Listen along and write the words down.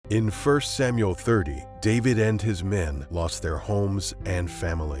In 1 Samuel 30, David and his men lost their homes and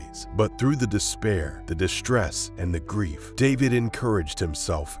families. But through the despair, the distress, and the grief, David encouraged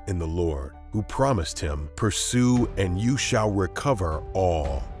himself in the Lord, who promised him, "Pursue, and you shall recover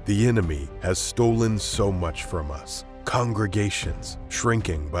all." The enemy has stolen so much from us. Congregations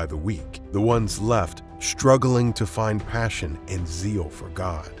shrinking by the week, the ones left struggling to find passion and zeal for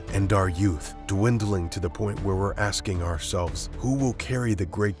God, and our youth dwindling to the point where we're asking ourselves, who will carry the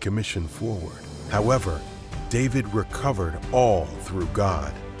Great Commission forward? However, David recovered all through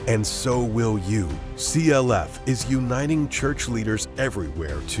God, and so will you. CLF is uniting church leaders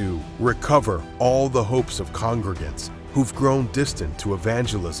everywhere to recover all the hopes of congregants who've grown distant to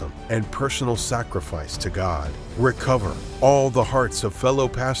evangelism and personal sacrifice to God. Recover all the hearts of fellow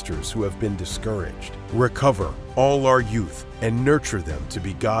pastors who have been discouraged. Recover all our youth and nurture them to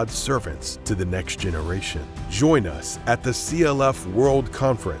be God's servants to the next generation. Join us at the CLF World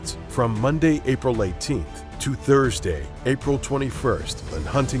Conference from Monday, April 18th to Thursday, April 21st in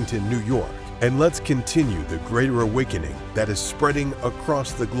Huntington, New York. And let's continue the greater awakening that is spreading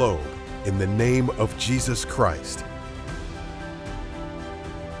across the globe in the name of Jesus Christ.